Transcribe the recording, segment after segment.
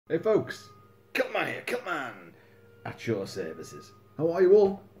Hey folks, Kilt-Man here, Kilt-Man, at your services. How are you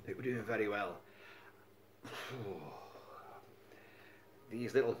all? I think we're doing very well.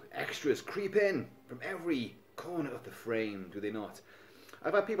 These little extras creep in from every corner of the frame, do they not?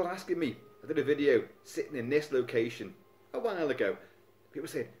 I've had people asking me, I did a video sitting in this location a while ago. People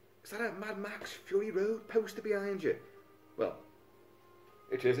said, is that a Mad Max Fury Road poster behind you? Well,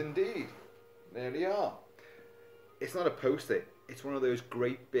 it is indeed. There they are. It's not a poster, it's one of those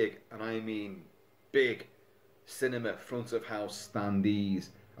great big, and I mean big, cinema front of house standees.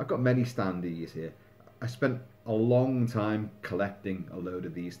 I've got many standees here. I spent a long time collecting a load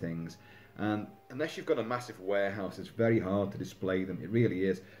of these things, and unless you've got a massive warehouse, it's very hard to display them. It really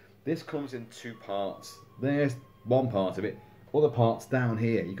is. This comes in two parts. There's one part of it. Other parts down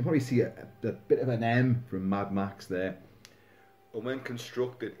here. You can probably see a bit of an M from Mad Max there. And when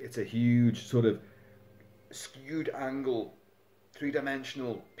constructed, it's a huge sort of skewed angle,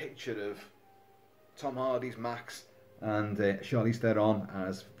 three-dimensional picture of Tom Hardy's Max and Charlize Theron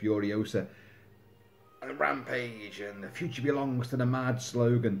as Furiosa. And Rampage and the future belongs to the mad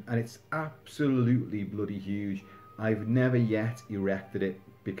slogan, and it's absolutely bloody huge. I've never yet erected it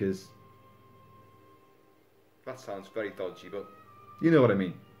because that sounds very dodgy, but you know what I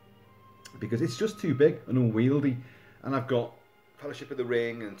mean. Because it's just too big and unwieldy, and I've got Fellowship of the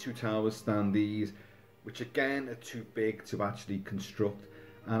Ring and Two Towers standees, which again are too big to actually construct.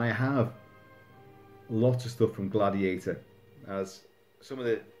 And I have lots of stuff from Gladiator, as some of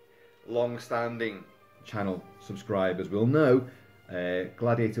the long-standing channel subscribers will know.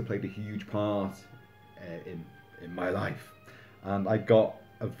 Gladiator played a huge part in my life, and I got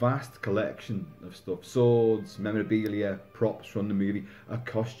a vast collection of stuff, swords, memorabilia, props from the movie, a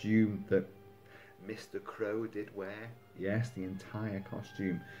costume that Mr. Crow did wear. Yes, the entire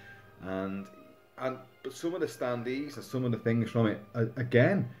costume. But some of the standees and some of the things from it,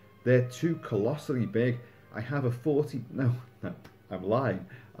 again, they're too colossally big. I have a 40, no, I'm lying.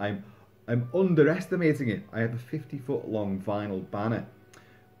 I'm underestimating it. I have a 50-foot long vinyl banner,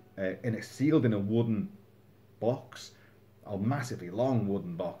 and it's sealed in a wooden box, a massively long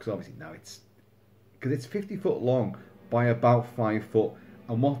wooden box. Obviously now because it's 50 foot long by about 5 foot.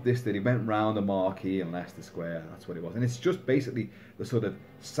 And what this did, it went round a marquee in Leicester Square. That's what it was. And it's just basically the sort of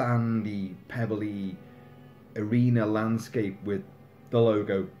sandy, pebbly arena landscape with the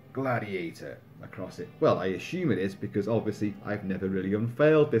logo Gladiator across it. Well, I assume it is, because obviously I've never really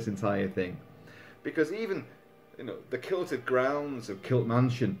unveiled this entire thing. Because even, the kilted grounds of Kilt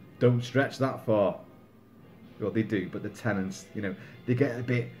Mansion don't stretch that far. Well, they do, but the tenants, they get a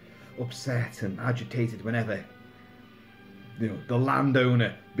bit upset and agitated whenever the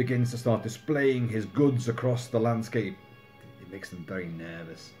landowner begins to start displaying his goods across the landscape. It makes them very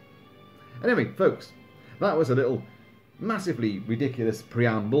nervous. Anyway, folks, that was a little massively ridiculous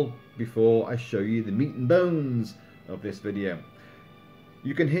preamble before I show you the meat and bones of this video.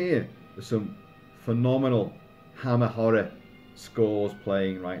 You can hear some phenomenal Hammer horror scores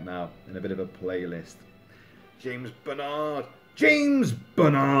playing right now in a bit of a playlist. James Bernard,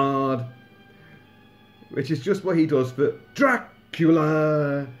 which is just what he does for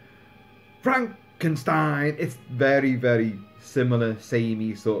Dracula, Frankenstein. It's very, very similar,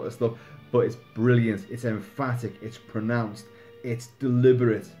 samey sort of stuff, but it's brilliant, it's emphatic, it's pronounced, it's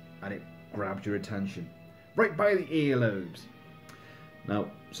deliberate, and it grabs your attention right by the earlobes. Now,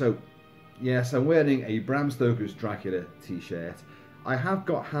 so yes, I'm wearing a Bram Stoker's Dracula t-shirt. I have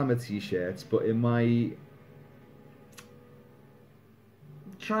got Hammer t-shirts, but in my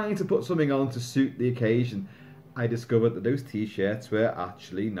trying to put something on to suit the occasion, I discovered that those t-shirts were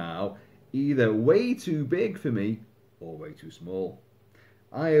actually now either way too big for me or way too small.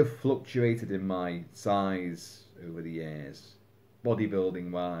 I have fluctuated in my size over the years, bodybuilding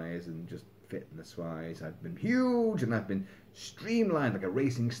wise and just fitness wise. I've been huge and I've been streamlined like a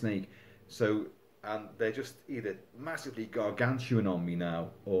racing snake. And they're just either massively gargantuan on me now,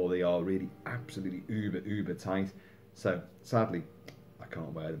 or they are really absolutely uber tight. So sadly, I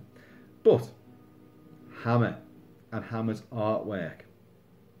can't wear them. But Hammer and Hammer's artwork,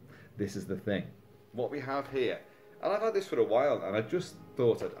 this is the thing. What we have here, and I've had this for a while, and I just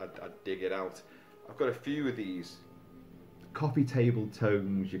thought I'd dig it out. I've got a few of these coffee table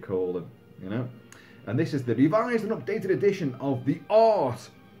tomes, you call them, And this is the revised and updated edition of the Art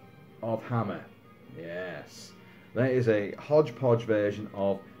of Hammer. Yes, there is a hodgepodge version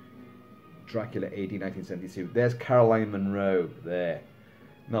of Dracula AD 1972. There's Caroline Munro there.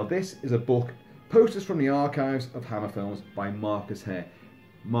 Now this is a book, Posters from the Archives of Hammer Films by Marcus Hearn.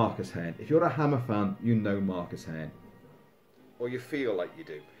 Marcus Hearn. If you're a Hammer fan, you know Marcus Hearn. Or you feel like you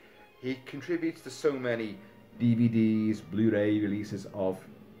do. He contributes to so many DVDs, Blu-ray releases of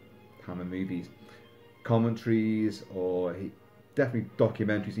Hammer movies. Commentaries, or definitely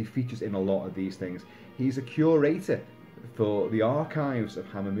documentaries. He features in a lot of these things. He's a curator for the archives of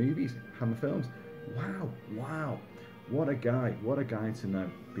Hammer movies, Hammer films. Wow, wow. What a guy to know.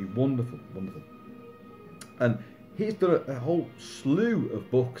 Be wonderful, wonderful. And he's done a whole slew of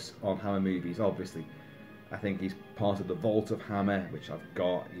books on Hammer movies, obviously. I think he's part of the Vault of Hammer, which I've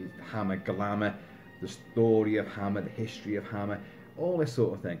got. He's Hammer Glamour, the story of Hammer, the history of Hammer, all this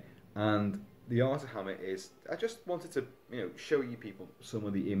sort of thing. And the art of Hammer is, I just wanted to, show you people some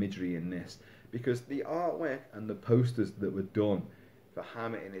of the imagery in this, because the artwork and the posters that were done for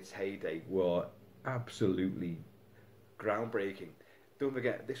Hammer in its heyday were absolutely groundbreaking. Don't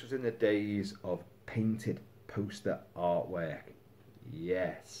forget, this was in the days of painted poster artwork.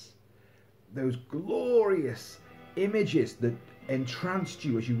 Yes. Those glorious images that entranced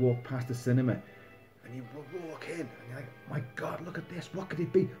you as you walked past the cinema. And you would walk in and you're like, my God, look at this. What could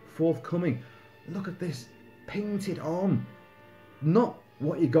it be? Forthcoming. Look at this. Painted on. Not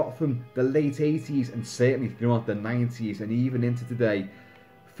what you got from the late 80s and certainly throughout the 90s and even into today.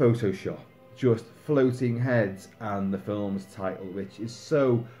 Photoshop. Just floating heads and the film's title, which is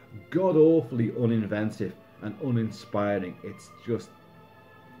so god-awfully uninventive and uninspiring. It's just,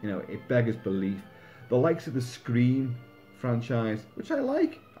 it beggars belief. The likes of the Scream franchise, which I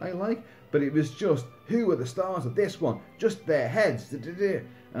like, but it was just, who are the stars of this one? Just their heads,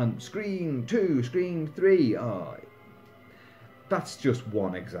 and Scream 2, Scream 3, that's just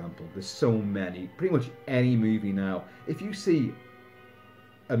one example. There's so many. Pretty much any movie now, if you see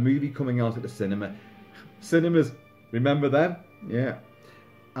a movie coming out at the cinemas, remember them? Yeah.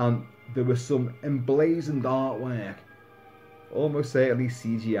 And there was some emblazoned artwork, almost certainly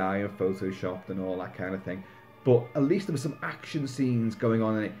CGI and photoshopped and all that kind of thing, but at least there were some action scenes going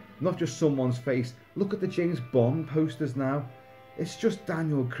on in it, not just someone's face. Look at the James Bond posters now. It's just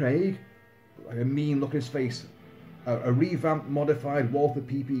Daniel Craig, like a mean look at his face, a revamped, modified Walther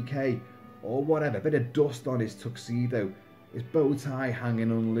PPK, or whatever, a bit of dust on his tuxedo, his bow tie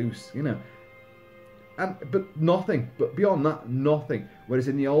hanging on loose, but nothing. But beyond that, nothing. Whereas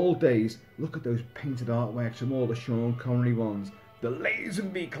in the old days, look at those painted artworks from all the Sean Connery ones, the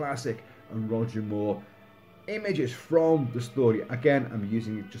Lazenby classic, and Roger Moore. Images from the story. Again, I'm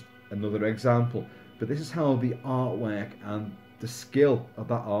using just another example, but this is how the artwork and the skill of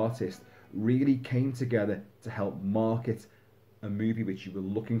that artist really came together to help market a movie which you were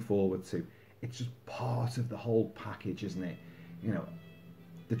looking forward to. It's just part of the whole package, isn't it?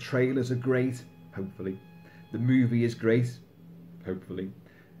 The trailers are great, hopefully. The movie is great, hopefully.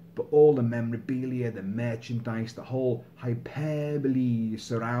 But all the memorabilia, the merchandise, the whole hyperbole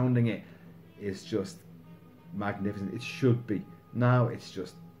surrounding it is just magnificent. It should be. Now it's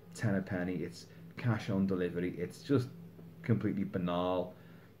just 10 a penny. It's cash on delivery. It's just completely banal.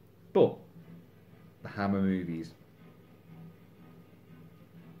 But the Hammer movies.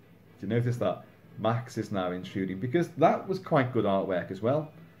 Do you notice that? Max is now intruding, because that was quite good artwork as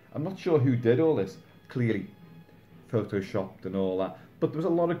well. I'm not sure who did all this. Clearly photoshopped and all that. But there was a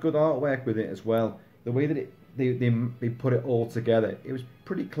lot of good artwork with it as well. The way that they put it all together, it was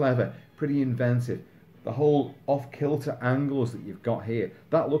pretty clever, pretty inventive. The whole off-kilter angles that you've got here,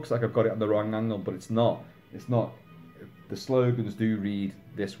 that looks like I've got it on the wrong angle, but it's not. It's not. The slogans do read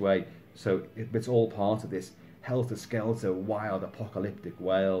this way, so it's all part of this helter-skelter, wild, apocalyptic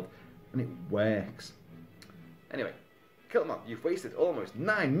world, and it works. Anyway, Kilt-Man, you've wasted almost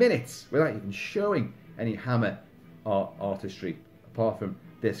 9 minutes without even showing any Hammer artistry, apart from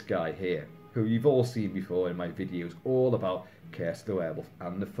this guy here, who you've all seen before in my videos, all about Curse of the Werewolf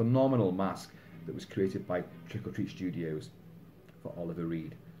and the phenomenal mask that was created by Trick or Treat Studios for Oliver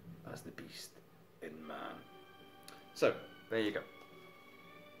Reed as the Beast in Man. So, there you go.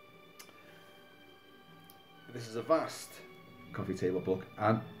 This is a vast coffee table book,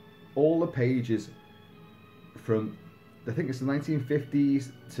 and all the pages from, I think it's the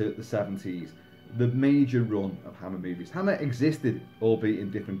 1950s to the 70s, the major run of Hammer movies. Hammer existed, albeit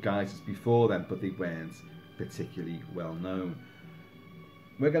in different guises before then, but they weren't particularly well known.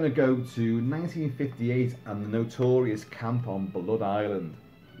 We're going to go to 1958 and the notorious camp on Blood Island.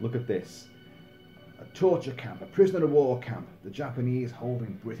 Look at this. A torture camp, a prisoner of war camp, the Japanese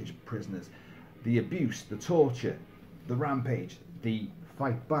holding British prisoners, the abuse, the torture, the rampage, the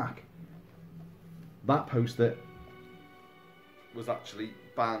fight back. That poster was actually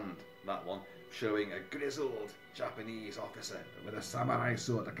banned, that one, showing a grizzled Japanese officer with a samurai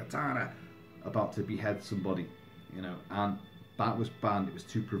sword, a katana, about to behead somebody, and that was banned. It was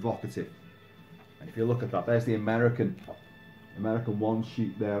too provocative. And if you look at that, there's the American one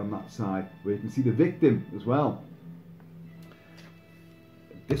sheet there on that side, where you can see the victim as well.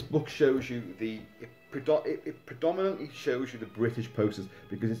 This book shows you it predominantly shows you the British posters,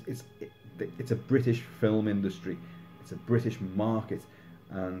 because it's a British film industry, it's a British market,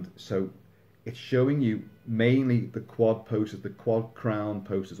 and so it's showing you mainly the quad posters, the quad crown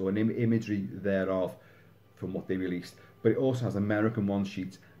posters, or an imagery thereof from what they released. But it also has American one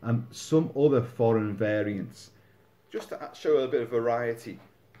sheets and some other foreign variants, just to show a bit of variety.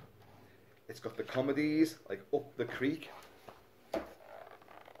 It's got the comedies like Up the Creek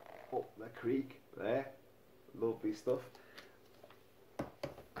there, lovely stuff.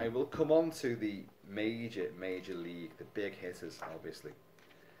 I will come on to the major league, the big hitters, obviously.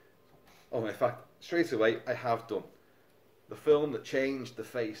 Oh, in fact, straight away, I have done the film that changed the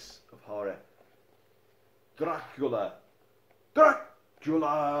face of horror, Dracula,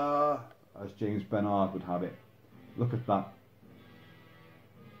 as James Bernard would have it. Look at that.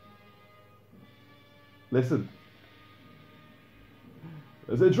 Listen.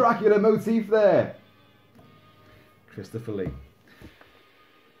 There's a Dracula motif there. Christopher Lee.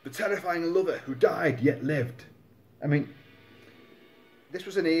 The terrifying lover who died yet lived. I mean, this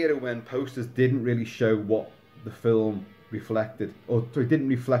was an era when posters didn't really show what the film reflected, or sorry, didn't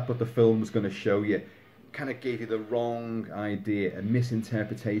reflect what the film was going to show you. Kind of gave you the wrong idea, a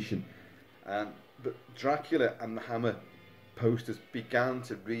misinterpretation. But Dracula and the Hammer posters began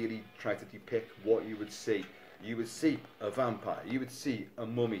to really try to depict what you would see. You would see a vampire, you would see a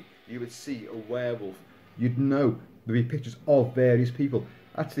mummy, you would see a werewolf. You'd know there'd be pictures of various people.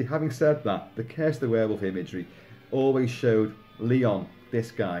 Actually, having said that, the Curse the Werewolf imagery always showed Leon,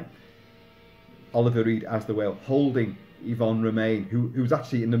 this guy, Oliver Reed as the werewolf, holding Yvonne Romaine, who's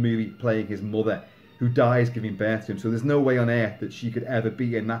actually in the movie playing his mother, who dies giving birth to him. So there's no way on earth that she could ever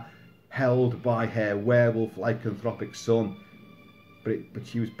be in that, held by her werewolf lycanthropic son. But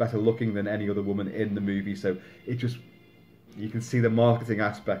she was better looking than any other woman in the movie, so it just, you can see the marketing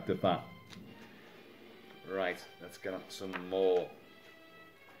aspect of that. Right, let's get on to some more.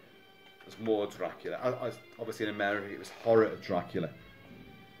 There's more Dracula. Obviously in America it was Horror of Dracula.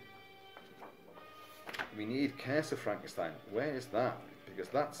 We need Curse of Frankenstein. Where is that? Because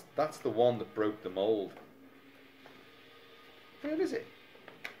that's the one that broke the mold. Where is it?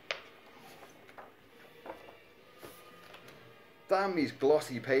 Damn these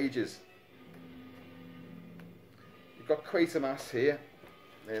glossy pages. You've got Quatermass here.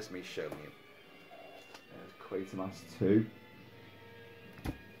 There's me showing you. There's Quatermass 2.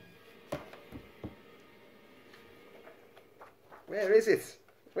 Where is it?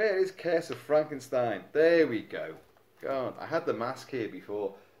 Where is Curse of Frankenstein? There we go. God, I had the mask here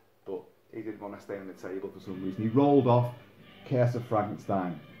before, but he didn't want to stay on the table for some reason. He rolled off Curse of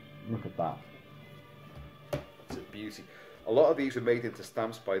Frankenstein. Look at that. It's a beauty. A lot of these were made into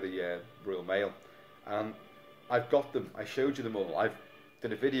stamps by the Royal Mail, and I've got them. I showed you them all. I've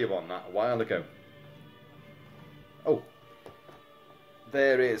did a video on that a while ago. Oh,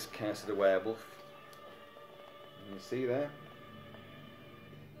 there is Curse of the Werewolf. Can you see there?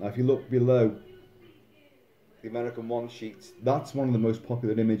 Now if you look below the American one sheets, that's one of the most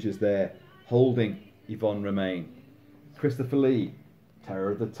popular images there, holding Yvonne Romaine. Christopher Lee,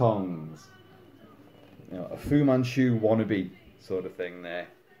 Terror of the Tongues. You know, a Fu Manchu wannabe sort of thing there.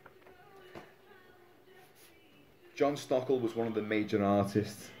 John Stockwell was one of the major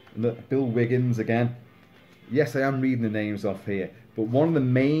artists. Bill Wiggins again. Yes, I am reading the names off here, but one of the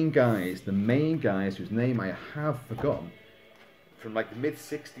main guys whose name I have forgotten, from like the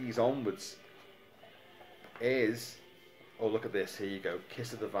mid-60s onwards, is, oh look at this, here you go,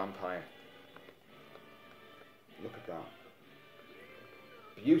 Kiss of the Vampire. Look at that.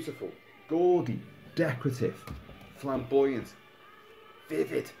 Beautiful, gaudy, decorative, flamboyant,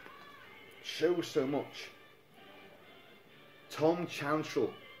 vivid, shows so much. Tom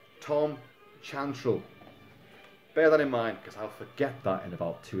Chantrell. Bear that in mind, because I'll forget that in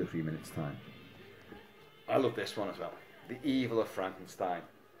about 2 or 3 minutes time. I love this one as well. The Evil of Frankenstein.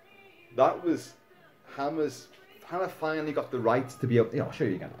 That was Hammer finally got the rights to be able, yeah, I'll show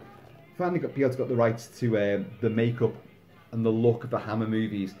you again. Finally got the rights to the makeup and the look of the Hammer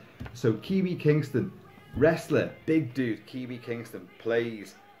movies. So Kiwi Kingston, wrestler, big dude, Kiwi Kingston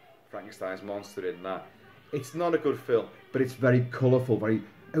plays Frankenstein's monster in that. It's not a good film, but it's very colourful, very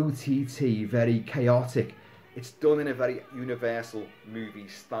OTT, very chaotic. It's done in a very Universal movie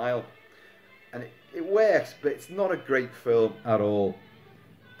style. And it works, but it's not a great film at all.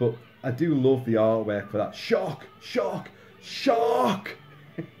 But I do love the artwork for that. Shock! Shock! Shock!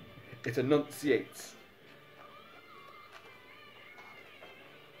 It enunciates.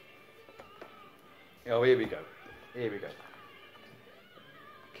 Oh, here we go. Here we go.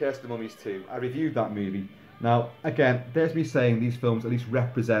 Curse the Mummies 2. I reviewed that movie. Now, again, there's me saying these films at least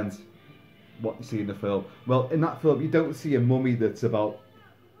represent what you see in the film. Well, in that film, you don't see a mummy that's about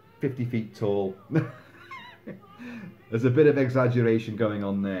 50 feet tall. There's a bit of exaggeration going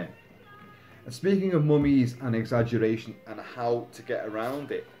on there. And speaking of mummies and exaggeration and how to get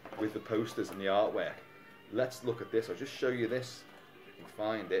around it with the posters and the artwork, let's look at this. I'll just show you this, if you can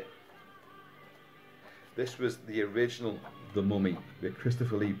find it. This was the original The Mummy, with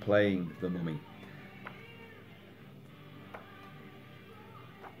Christopher Lee playing the mummy.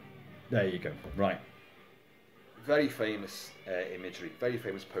 There you go. Right. Very famous imagery, very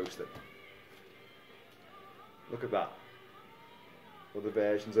famous poster. Look at that. Other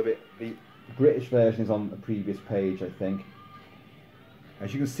versions of it. The British version is on a previous page, I think.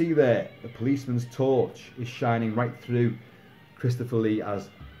 As you can see there, the policeman's torch is shining right through Christopher Lee as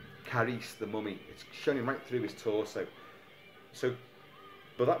Carice the mummy. It's shining right through his torso.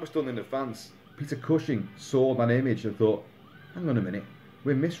 But that was done in advance. Peter Cushing saw that image and thought, hang on a minute,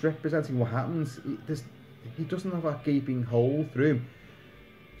 we're misrepresenting what happens. He doesn't have a gaping hole through him.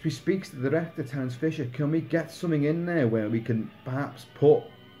 So he speaks to the director, Terence Fisher, can we get something in there where we can perhaps put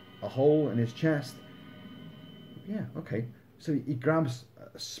a hole in his chest? Yeah, okay. So he grabs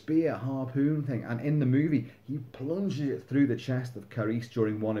a spear, harpoon thing, and in the movie, he plunges it through the chest of Carice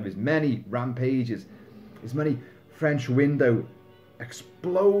during one of his many rampages, his many French window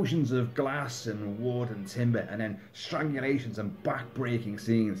explosions of glass and wood and timber, and then strangulations and back-breaking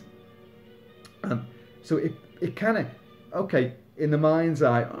scenes. So it kind of, okay, in the mind's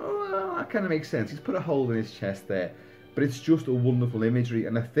eye, oh, well, that kind of makes sense. He's put a hole in his chest there, but it's just a wonderful imagery,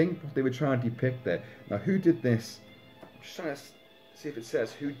 and I think what they were trying to depict there. Now, who did this? I'm just trying to see if it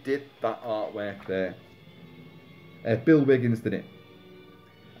says who did that artwork there. Bill Wiggins did it,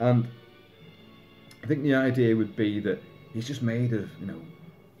 and I think the idea would be that he's just made of, you know,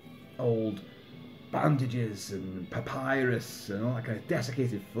 old bandages and papyrus and all that kind of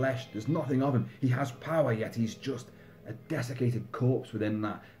desiccated flesh. There's nothing of him. He has power, yet he's just a desiccated corpse within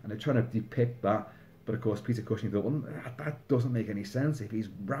that. And they're trying to depict that. But of course, Peter Cushing thought, well, that doesn't make any sense. If he's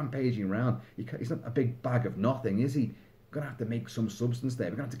rampaging around, he's not a big bag of nothing, is he? We're going to have to make some substance there.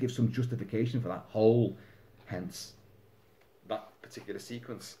 We're going to have to give some justification for that hole. Hence, that particular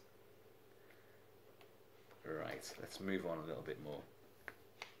sequence. Right, let's move on a little bit more.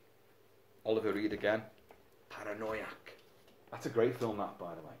 Oliver Reed again, Paranoiac. That's a great film, that,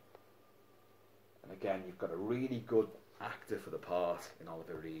 by the way. And again, you've got a really good actor for the part in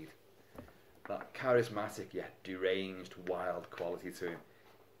Oliver Reed. That charismatic yet deranged, wild quality to him.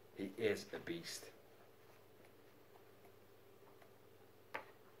 He is a beast.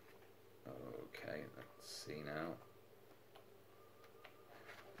 Okay, let's see now.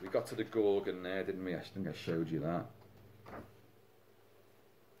 We got to the Gorgon there, didn't we? I think I showed you that.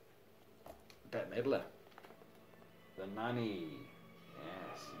 Bette Midler. The Nanny.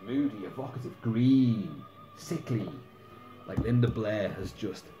 Yes. Moody, evocative, green, sickly. Like Linda Blair has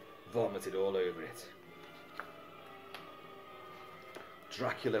just vomited all over it.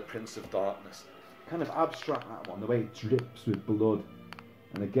 Dracula, Prince of Darkness. Kind of abstract, that one, the way it drips with blood.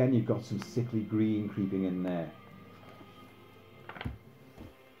 And again, you've got some sickly green creeping in there.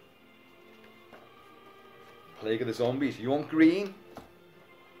 Plague of the Zombies. You want green?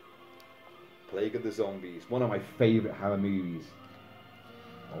 Plague of the Zombies. One of my favourite horror movies.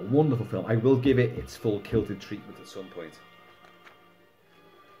 A wonderful film. I will give it its full kilted treatment at some point.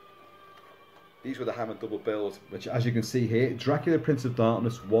 These were the Hammer double bills, which, as you can see here, Dracula, Prince of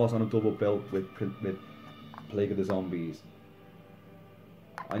Darkness was on a double bill with Plague of the Zombies.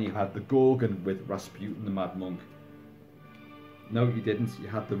 And you had the Gorgon with Rasputin the Mad Monk. No, you didn't. You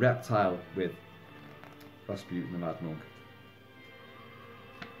had the Reptile with Rasputin the Mad Monk.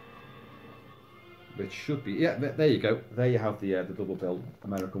 Which should be, yeah, there you go. There you have the double bill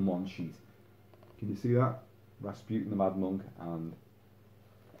American one sheet. Can you see that? Rasputin the Mad Monk and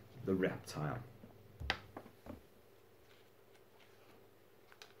the Reptile.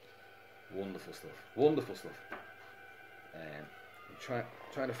 Wonderful stuff. Wonderful stuff. I'm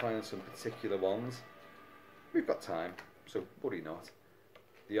trying to find some particular ones. We've got time, so worry not.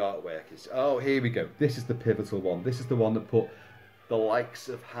 The artwork is... Oh, here we go. This is the pivotal one. This is the one that put the likes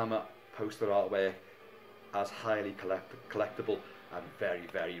of Hammer poster artwork as highly collectible and very,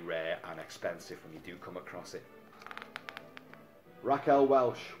 very rare and expensive when you do come across it. Raquel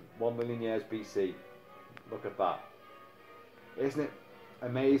Welch, 1 million years BC. Look at that. Isn't it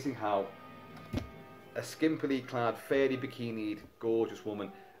amazing how a skimpily clad, fairy bikinied, gorgeous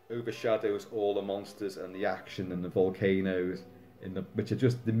woman overshadows all the monsters and the action and the volcanoes, which are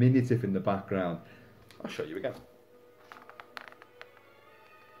just diminutive in the background. I'll show you again.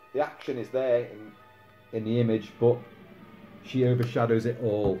 The action is there in the image, but she overshadows it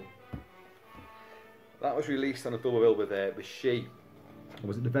all. That was released on a double bill with She. Or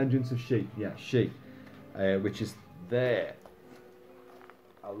was it The Vengeance of She? Yeah, She. Which is there.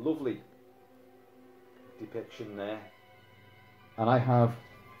 A lovely depiction there. And I have,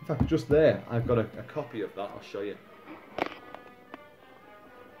 in fact, just there, I've got a copy of that. I'll show you.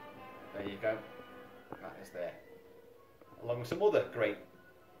 There you go. That is there. Along with some other great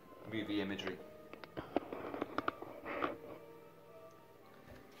movie imagery.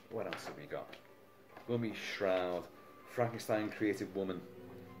 What else have we got? Mummy's Shroud, Frankenstein Creative Woman,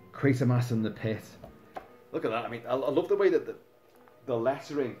 Quatermass in the Pit. Look at that. I mean, I love the way that the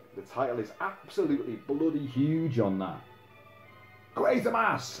lettering, the title is absolutely bloody huge on that.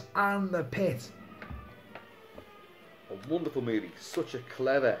 Quatermass and the Pit. A wonderful movie. Such a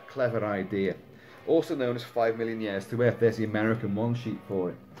clever, clever idea. Also known as 5 Million Years to Earth. There's the American one sheet for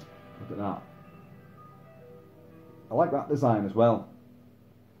it. Look at that. I like that design as well.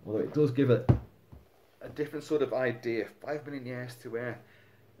 Although it does give a different sort of idea. 5 Million Years to Earth.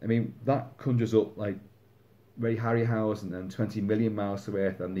 I mean, that conjures up like Ray Harryhausen and 20 Million Miles to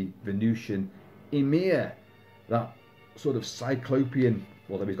Earth and the Venusian Ymir. That sort of cyclopean,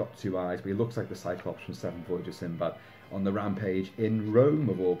 although he's got 2 eyes, but he looks like the Cyclops from Seven Voyages of Sinbad on the rampage in Rome,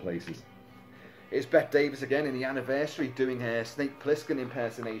 of all places. It's Bette Davis again in the anniversary doing her Snake Plissken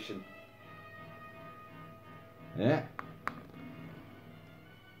impersonation. Yeah.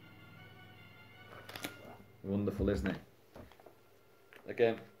 Wonderful, isn't it?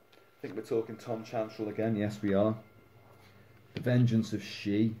 Again, I think we're talking Tom Chantrell again. Yes, we are. The Vengeance of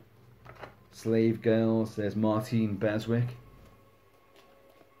She. Slave Girls. There's Martine Beswick.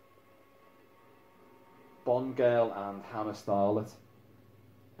 Bond Girl and Hammer Starlet.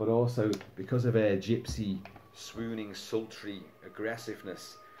 But also, because of her gypsy, swooning, sultry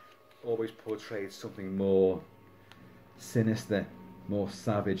aggressiveness, always portrayed something more sinister, more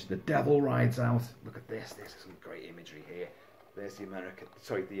savage. The devil rides out. Look at this. This is some great imagery here. There's the American,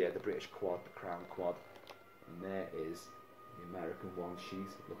 sorry, the British quad, the Crown quad, and there is the American one sheet,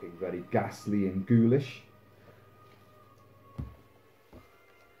 looking very ghastly and ghoulish.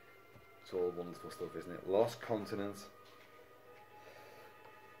 It's all wonderful stuff, isn't it? Lost Continent.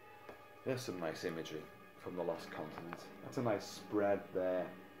 There's some nice imagery from the Lost Continent. That's a nice spread there.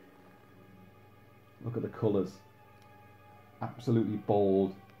 Look at the colours. Absolutely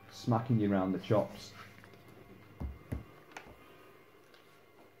bold, smacking you around the chops.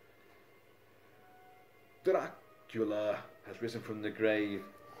 Dracula has risen from the grave.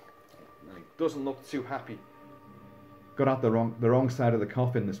 And he doesn't look too happy. Got out the wrong side of the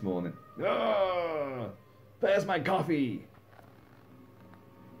coffin this morning. Oh, there's my coffee.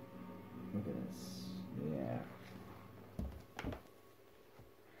 Look at this. Yeah.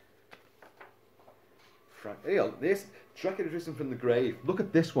 This Dracula has risen from the grave. Look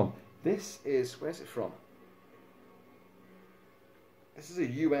at this one. This is, where's it from? This is a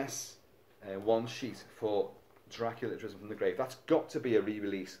US one sheet for Dracula has risen from the grave. That's got to be a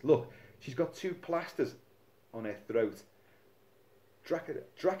re-release. Look, she's got 2 plasters on her throat. Dracula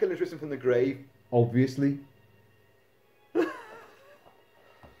has risen from the grave, obviously.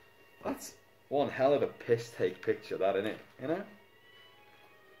 That's one hell of a piss take picture, that, isn't it? You know?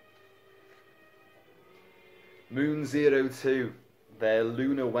 Moon 02, their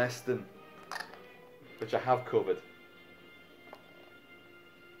lunar western, which I have covered.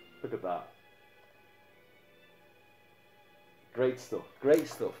 Look at that. Great stuff, great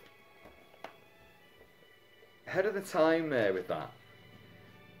stuff. Ahead of the time there with that.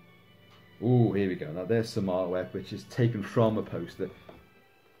 Ooh, here we go. Now there's some artwork which is taken from a poster,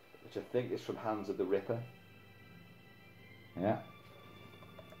 which I think is from Hands of the Ripper. Yeah.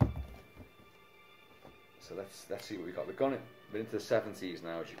 So let's see what we got. We're into the 70s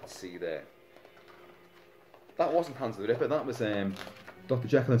now, as you can see there. That wasn't Hands of the Ripper. That was Dr.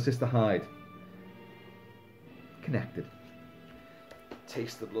 Jekyll and Sister Hyde. Connected.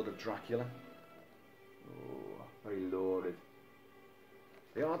 Taste the Blood of Dracula. Oh, very lurid.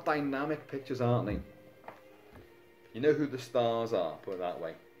 They are dynamic pictures, aren't they? You know who the stars are, put it that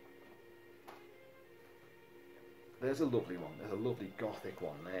way. There's a lovely one. There's a lovely Gothic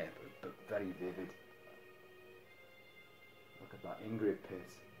one there, but very vivid. Look at that Ingrid pit.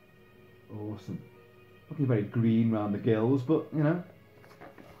 Awesome. Looking very green round the gills, but, you know.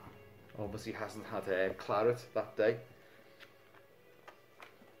 Obviously hasn't had claret that day.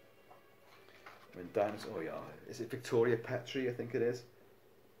 When dinosaur, oh yeah, is it Victoria Petrie? I think it is.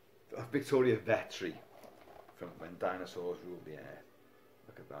 Victoria Vetri, from When Dinosaurs Ruled the Earth.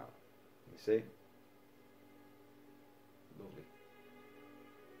 Look at that. You see? Lovely.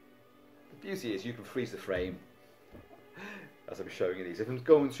 Beauty is you can freeze the frame as I'm showing you these. If I'm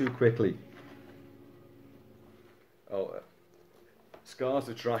going too quickly. Oh, Scars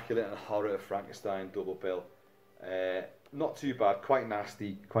of Dracula and Horror of Frankenstein double bill. Not too bad, quite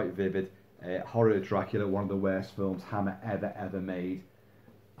nasty, quite vivid. Horror of Dracula, one of the worst films Hammer ever made.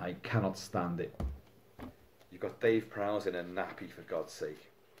 I cannot stand it. You've got Dave Prowse in a nappy, for God's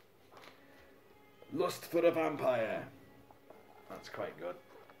sake. Lust for a Vampire. That's quite good.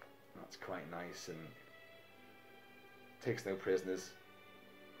 That's quite nice and takes no prisoners.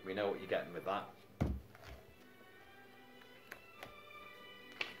 We know what you're getting with that.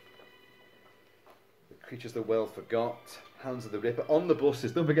 The Creatures the World Forgot. Hands of the Ripper. On the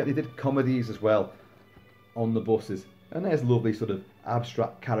Buses. Don't forget they did comedies as well. On the Buses. And there's lovely sort of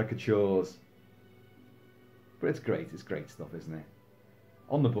abstract caricatures. But it's great stuff, isn't it?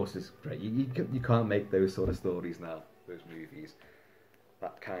 On the Bus is great. You can't make those sort of stories now, those movies.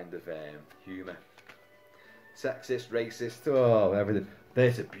 That kind of humour. Sexist, racist, oh, everything.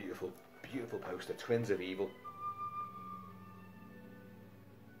 There's a beautiful, beautiful poster. Twins of Evil.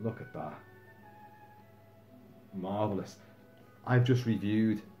 Look at that. Marvellous. I've just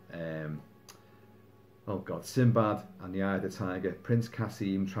reviewed, oh God, Sinbad and the Eye of the Tiger. Prince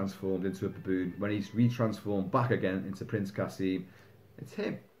Kasim transformed into a baboon. When he's retransformed back again into Prince Kasim, it's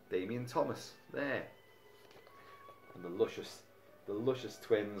him, Damien Thomas, there. And the luscious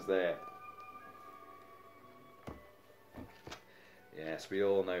twins there. Yes, we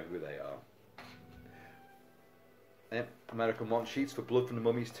all know who they are. Yep, American Want Sheets for Blood from the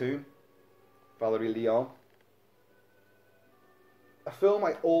Mummy's Tomb. Valerie Leon. A film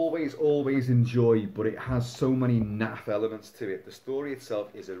I always enjoy, but it has so many naff elements to it. The story itself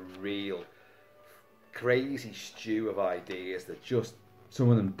is a real crazy stew of ideas that just, some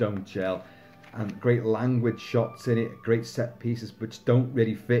of them don't gel. And great language shots in it, great set pieces which don't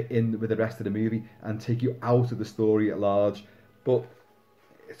really fit in with the rest of the movie and take you out of the story at large. But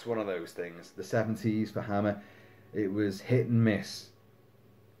it's one of those things. The 70s for Hammer, it was hit and miss.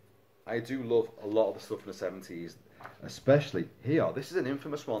 I do love a lot of the stuff from the 70s, especially here. This is an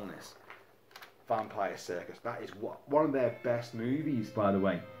infamous one, this. Vampire Circus. That is one of their best movies, by the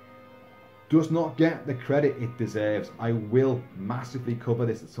way. Does not get the credit it deserves. I will massively cover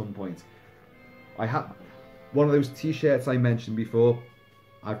this at some point. I have one of those t-shirts I mentioned before.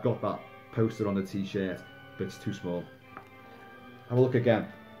 I've got that poster on the t-shirt, but it's too small. Have a look again.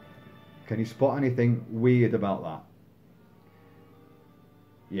 Can you spot anything weird about that?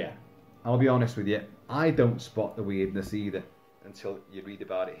 Yeah, I'll be honest with you. I don't spot the weirdness either until you read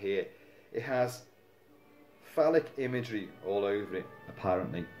about it here. It has phallic imagery all over it,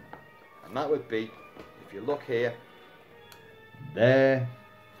 apparently. And that would be, if you look here, there,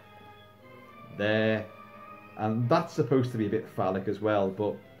 and that's supposed to be a bit phallic as well,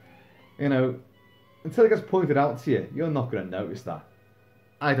 but, you know, until it gets pointed out to you, you're not going to notice that.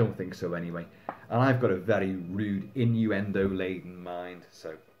 I don't think so anyway. And I've got a very rude, innuendo-laden mind,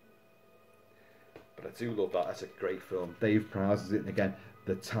 so. But I do love that. That's a great film. Dave Prowse is it, and again,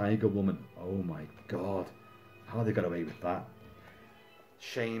 The Tiger Woman. Oh my God. How they got away with that?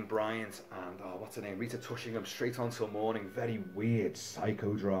 Shane Bryant and, oh, what's her name? Rita Tushingham, Straight On Till Morning. Very weird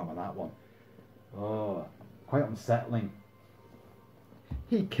psychodrama, that one. Oh, quite unsettling.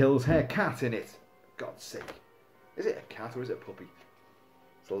 He kills her cat in it. God's sake. Is it a cat or is it a puppy?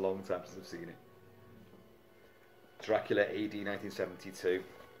 It's a long time since I've seen it. Dracula AD 1972.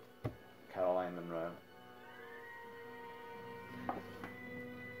 Caroline Munro.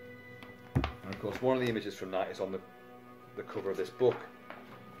 And of course one of the images from that is on the cover of this book,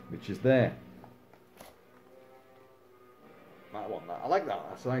 which is there. That one, I like that.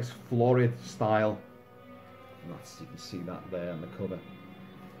 That's a nice florid style. And that's, you can see that there on the cover.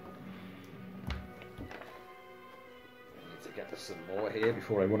 I need to get to some more here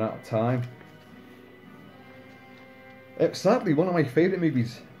before I run out of time. Sadly, one of my favourite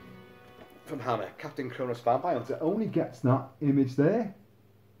movies from Hammer, Captain Kronos Vampire Hunter, only gets that image there.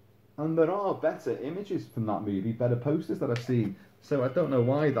 And there are better images from that movie, better posters that I've seen. So I don't know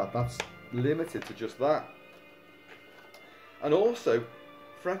why that's limited to just that. And also,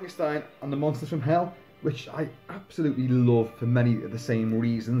 Frankenstein and the Monsters from Hell, which I absolutely love for many of the same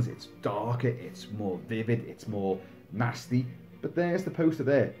reasons. It's darker, it's more vivid, it's more nasty. But there's the poster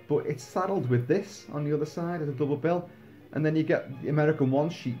there. But it's saddled with this on the other side as a double bill. And then you get the American One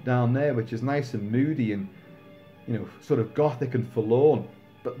sheet down there, which is nice and moody and, you know, sort of gothic and forlorn.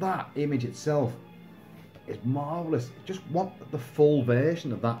 But that image itself is marvellous. I just want the full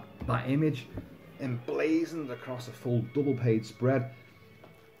version of that image emblazoned across a full double page spread.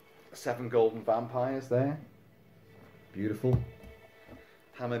 7 golden vampires there. Beautiful.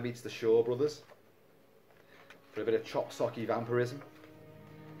 Hammer meets the Shaw Brothers for a bit of chop-socky vampirism.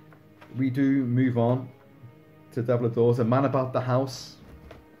 We do move on to Devil a Daughter, Man About the House.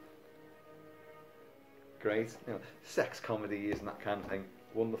 Great, you know, sex comedy and that kind of thing.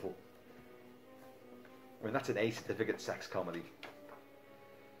 Wonderful. I mean, that's an A certificate sex comedy.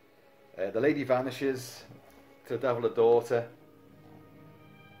 The Lady vanishes to Devil a Daughter.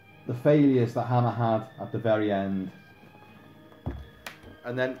 The failures that Hammer had at the very end.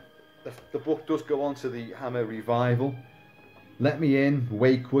 And then the book does go on to the Hammer revival. Let Me In,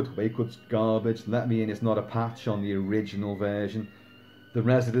 Wakewood. Wakewood's garbage. Let Me In is not a patch on the original version. The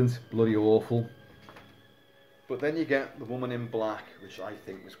Resident, bloody awful. But then you get The Woman in Black, which I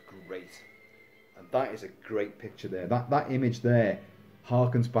think was great. And that is a great picture there. That image there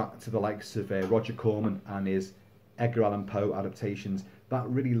harkens back to the likes of Roger Corman and his Edgar Allan Poe adaptations. That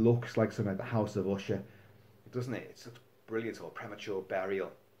really looks like something like The House of Usher, doesn't it? It's brilliant, or Premature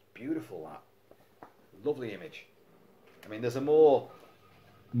Burial. Beautiful, that. Lovely image. I mean, there's a more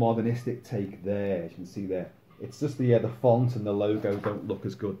modernistic take there, as you can see there. It's just the font and the logo don't look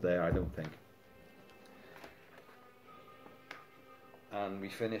as good there, I don't think. And we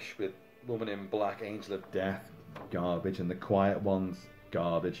finish with Woman in Black, Angel of Death, garbage, and The Quiet Ones,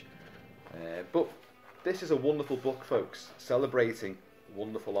 garbage. But this is a wonderful book, folks, celebrating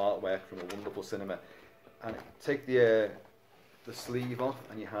wonderful artwork from a wonderful cinema. And take the sleeve off,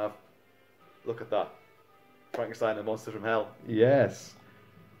 and you have, look at that, Frankenstein and Monster from Hell. Yes.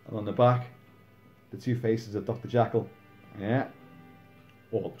 And on the back, the two faces of Dr. Jekyll. Yeah.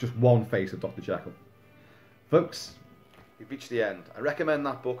 Or just one face of Dr. Jekyll. Folks, we've reached the end. I recommend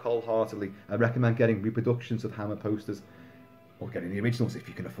that book wholeheartedly. I recommend getting reproductions of Hammer posters, or getting the originals if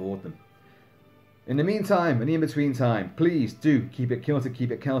you can afford them. In the meantime, and in between time, please do keep it Celtic, keep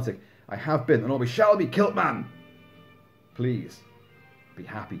it Celtic. I have been and always shall be Kilt-Man. Please be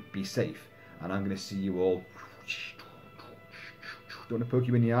happy, be safe, and I'm going to see you all. Don't want to poke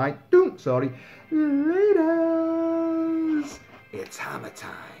you in the eye. Don't, sorry. Later. It's Hammer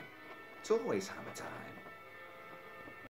time. It's always Hammer time.